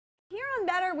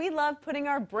better, we love putting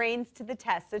our brains to the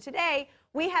test. So today,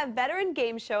 we have veteran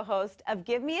game show host of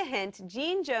Give Me a Hint,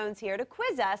 Gene Jones, here to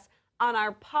quiz us on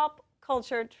our pop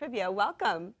culture trivia.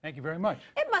 Welcome. Thank you very much.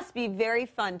 It must be very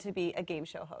fun to be a game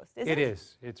show host, isn't it? It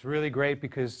is. It's really great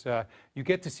because you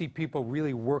get to see people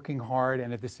really working hard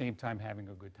and at the same time having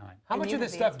a good time. How much of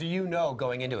this stuff do you know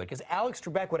going into it? Because Alex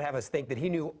Trebek would have us think that he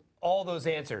knew all those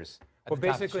answers. Well,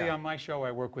 basically, on my show,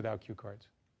 I work without cue cards.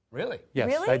 Really? Yes,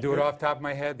 Really? I do it off the top of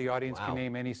my head. The audience Wow. can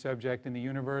name any subject in the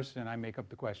universe, and I make up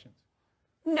the questions.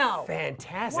 No.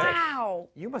 Fantastic. Wow.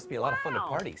 You must be a lot of fun at Wow.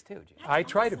 parties, too, Gene. I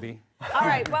try to be. All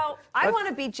right, well, I want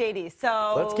to beat JD,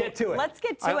 so Let's get to it. Let's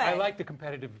get to it. I like the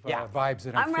competitive vibes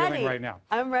that I'm ready. feeling right now.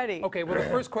 I'm ready. Okay, well, the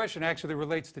first question actually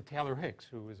relates to Taylor Hicks,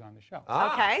 who was on the show.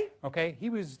 Okay. Okay, he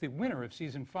was the winner of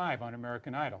season 5 on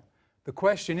American Idol. The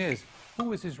question is, who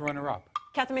was his runner-up?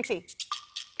 Catherine McPhee.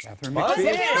 Catherine Buzz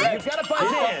McPhee. in. You've got to buzz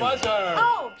in. Buzzer.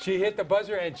 Oh. She hit the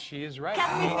buzzer, and she is right.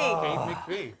 Catherine McPhee.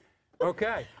 Kate McPhee.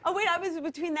 Okay. Oh, wait, I was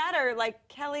between that or like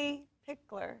Kelly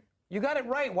Pickler. You got it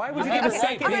right. Why would you Okay, give a okay,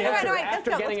 second all right, answer all right, after let's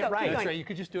go, getting let's it go. right? Keep That's going. right. You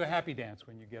could just do a happy dance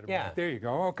when you get it Yeah. right. There you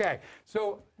go. Okay.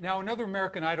 So now another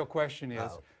American Idol question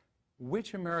is,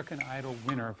 which American Idol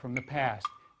winner from the past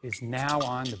is now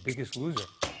on The Biggest Loser?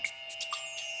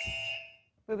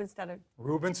 Ruben Studdard.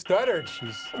 Ruben Studdard.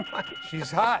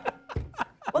 She's hot.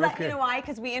 Well, Okay. you know why?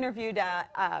 Because we interviewed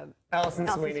Allison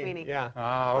Sweeney. Sweeney. Yeah.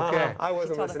 Ah, okay. I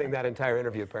wasn't told us listening that entire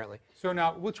interview, apparently. So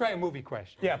now we'll try a movie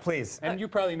question. Yeah, please. And you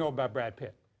probably know about Brad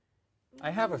Pitt. I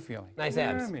have a feeling. Nice You know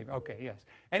abs. what I mean? Okay, yes.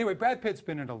 Anyway, Brad Pitt's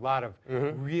been in a lot of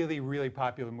really, really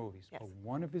popular movies. Yes. But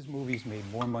one of his movies made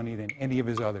more money than any of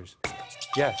his others.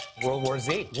 Yes. World War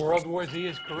Z. World War Z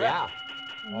is correct. Yeah.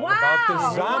 All about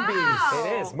the zombies. Wow.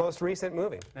 It is. Most recent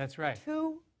movie. That's right.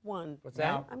 2-1. What's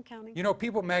Now, that? I'm counting. you know,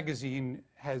 People magazine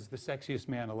has the sexiest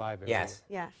man alive every Yes.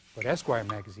 year. Yeah. But Esquire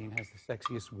magazine has the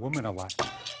sexiest woman alive.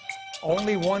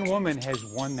 Only one woman has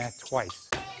won that twice.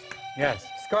 Yes.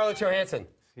 Scarlett Johansson.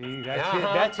 See, that's,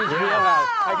 Uh-huh. that's his Yeah. wheelhouse.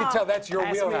 I can tell that's your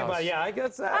Ask me wheelhouse. about, yeah, I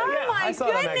guess. Oh, yeah, my I saw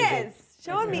that magazine. goodness.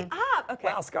 Showing me up. Okay.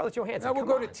 Wow, Scarlett Johansson. Now we'll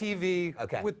come go to on. TV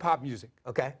Okay. with pop music.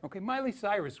 Okay. Okay, Miley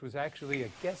Cyrus was actually a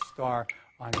guest star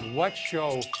on what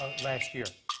show last year?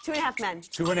 2.5 Men.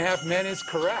 2.5 Men is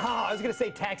correct. Oh, I was going to say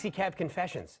Taxi Cab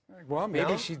Confessions. Well,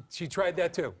 maybe No? she tried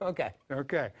that too. Okay.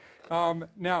 Okay.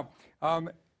 Now,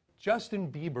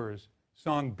 Justin Bieber's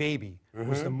song Baby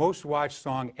was the most watched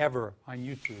song ever on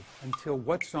YouTube until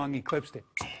what song eclipsed it?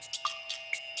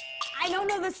 I don't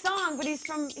know the song, but it's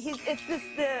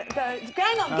the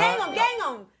Gang 'em, Gang 'em, Gang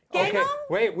 'em. Gang Okay, 'em?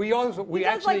 wait, we He does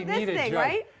actually like this need a thing, judge.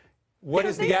 right? What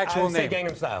is the think- actual I would say name?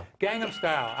 Gangnam Style. Gangnam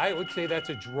Style. I would say that's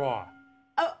a draw.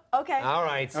 Oh, okay. All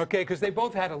right. Okay, because they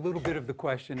both had a little bit of the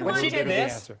question and a on, little she bit did of the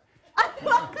this? answer.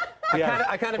 Yeah.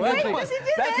 I kind of Well, knew it wait, was. does he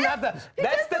do That's this? not the. That's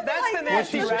the. does That's something the like that.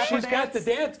 nasty She's- rapper She's got the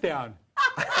dance. dance down.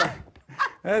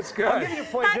 That's good. I'll give you a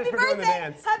point Happy just for doing the birthday.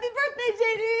 dance. Happy birthday,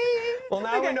 JD. Well,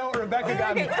 now we know what Rebecca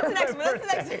got me. Okay, what's the next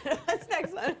one? That's the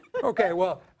next one. Okay,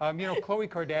 well, you know, Khloe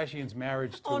Kardashian's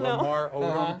marriage to Oh, no. Lamar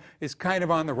Odom is kind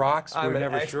of on the rocks. I'm We're an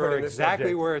never expert sure in this exactly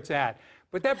subject. where it's at.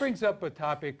 But that brings up a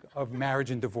topic of marriage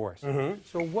and divorce.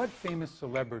 So what famous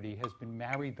celebrity has been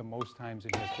married the most times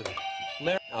in history?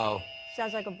 Oh. Zsa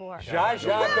Zsa Gabor. Zsa Zsa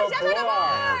Zsa Zsa Gabor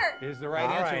Gabor. is the right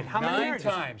All answer. right. How many 9 marriages?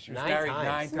 times. She was 9 married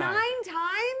times. 9 times. 9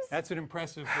 times? That's an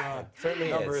impressive Certainly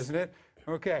number, is. isn't it?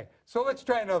 Okay, so let's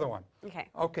try another one. Okay.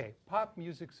 Okay, pop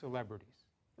music celebrities.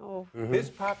 Oh. This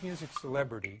pop music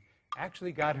celebrity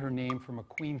actually got her name from a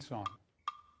Queen song.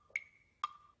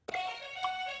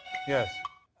 Yes.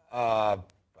 I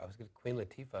was going to Queen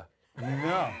Latifah.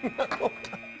 No.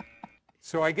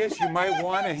 So I guess you might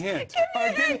want a hint.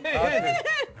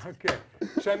 Okay.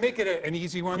 Should I make it an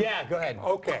easy one? Yeah, go ahead.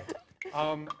 Okay.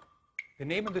 The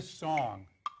name of the song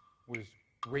was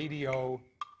Radio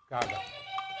Gaga.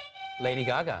 Lady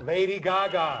Gaga. Lady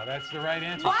Gaga. That's the right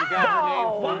answer. She got her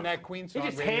Wow. name from that Queen You song.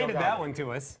 just Radio handed Gaga. that one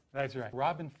to us. That's right.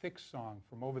 Robin Thicke's song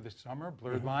from Over the Summer,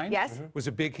 Blurred Lines, Yes. was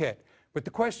a big hit. But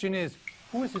the question is,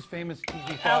 who is his famous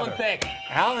TV father? Alan Thicke.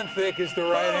 Alan Thicke is the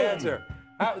right Boom. answer.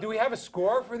 Do we have a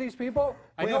score for these people?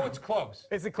 I know it's close.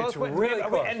 Is it close? It's really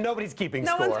close. And nobody's keeping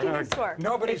No score. one's keeping score.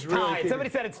 Nobody's It's really tied. keeping- Somebody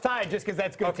said it's tied just because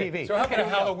that's good Okay, TV. so how about a here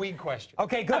we go. Halloween question?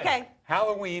 Okay, good. Okay.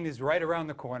 Halloween is right around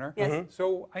the corner. Yes.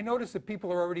 So I noticed that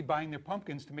people are already buying their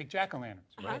pumpkins to make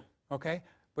jack-o'-lanterns. Right. Okay?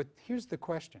 But here's the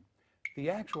question. The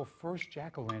actual first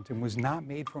jack-o'-lantern was not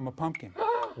made from a pumpkin.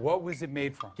 What was it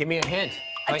made from? Give me a hint.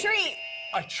 A Wait. tree.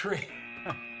 A tree.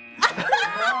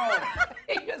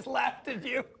 He just laughed at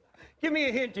you. Give me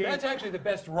a hint, Gene. That's actually the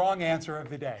best wrong answer of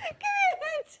the day. Give me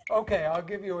a hint. Okay, I'll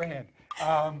give you a hint.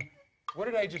 What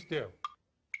did I just do?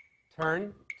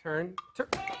 Turn.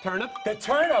 Turnip. The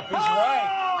turnip is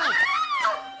right.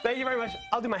 Thank you very much.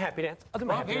 I'll do my happy dance. I'll do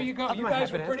my Well, happy here dance. you go. I'll do You my guys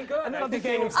happy were dance. pretty good. And then I I'll do think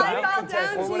you Gangnam were- Style. I bow contest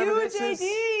down or to whatever you, this is.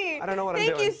 JD. I don't know what I'm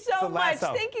Thank doing. you so It's a much.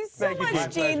 lasso. Thank you so Thank you,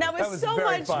 much, Gene. Gene. That was That was so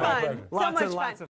very much fun. fun. So Lots much and fun. lots of